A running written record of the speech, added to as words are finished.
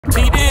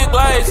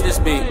slides this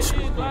bitch.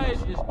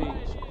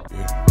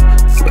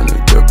 Run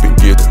it up and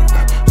get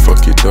it.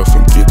 Fuck it up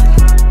and get it.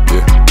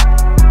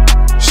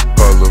 Yeah. It's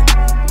Pablo.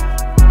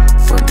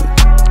 Run it.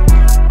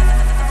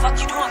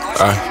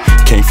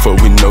 I can't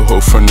fuck with no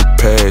hoe from the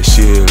past,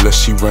 yeah, unless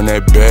she run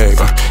that bag.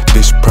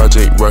 This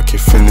project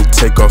rocket finna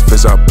take off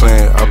as I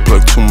plan. I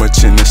plug too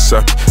much in the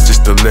socket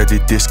just to let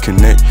it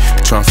disconnect.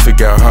 Tryna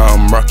figure out how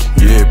I'm rocking,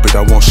 yeah, but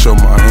I won't show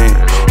my hand.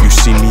 You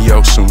see me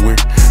out somewhere,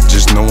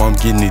 just know I'm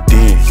getting it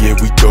in. Yeah,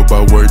 we go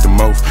by word of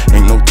mouth,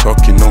 ain't no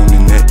talking on the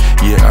net.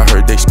 Yeah, I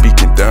heard they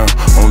speaking down,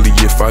 only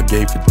if I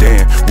gave a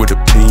damn. With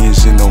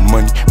opinions and no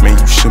money, man,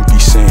 you shouldn't be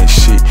saying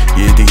shit.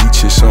 Yeah, to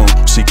each his own,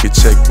 secret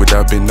check what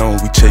I've been on.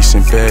 We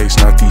chasing bags,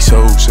 not these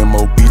hoes.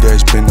 MOB,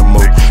 that's been the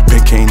mo. Pen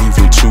can't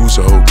even choose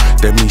a hoe.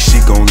 That means she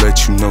gon'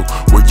 let you know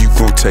where you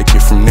gon' take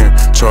it from there.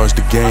 Charge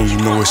the game, you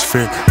know it's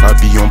fair. I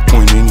be on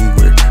point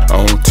anywhere.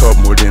 I don't talk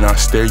more than I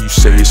stare. You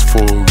say it's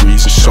for a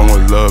reason.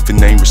 Showing love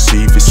and ain't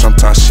receive it.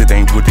 Sometimes shit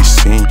ain't what it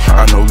seem.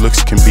 I know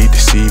looks can be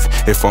deceived.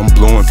 If I'm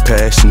blowing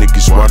past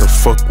niggas, why the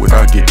fuck would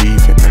I get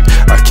even?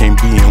 I can't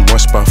be in one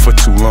spot for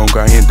too long,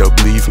 I end up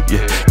leaving.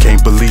 Yeah,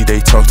 can't believe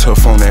they talk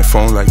tough on that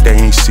phone like they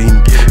ain't see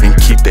me. And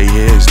keep their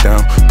heads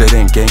down, that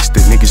ain't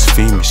gangsta, niggas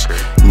famous.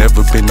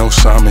 Never been no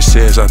Simon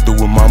Says, I do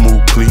what my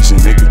mood pleasing,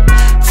 nigga.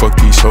 Fuck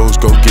these hoes,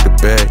 go get a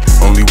bag.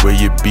 Only way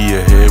you be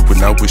ahead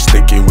when I was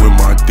thinking with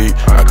my dick.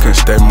 I couldn't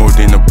stack more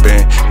than a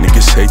band.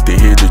 Niggas hate to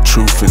hear the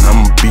truth, and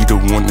I'ma be the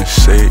one to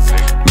say it.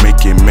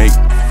 Make it make.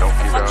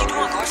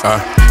 I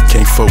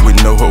can't fuck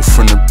with no hoe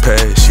from the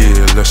past,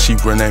 yeah, unless she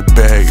run that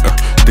bag.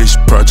 This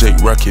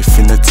project rocket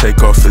finna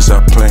take off as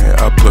I plan.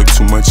 I plug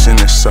too much in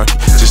the socket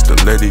just to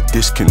let it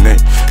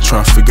disconnect.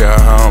 Tryna figure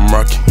out how I'm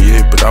rocking,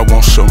 yeah, but I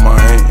won't show my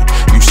hand.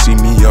 You see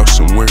me out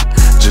somewhere,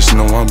 just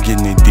know I'm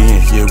getting it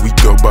in. Yeah, we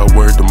go by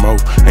word of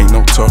mouth, ain't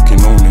no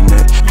talking on the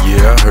net.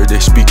 Yeah, I heard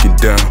they speaking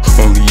down,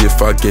 only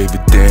if I gave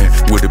a damn.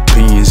 With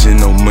opinions and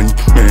no money,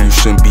 man, you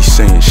shouldn't be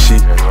saying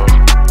shit.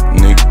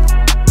 Nigga,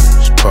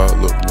 it's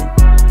Pablo,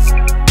 nigga.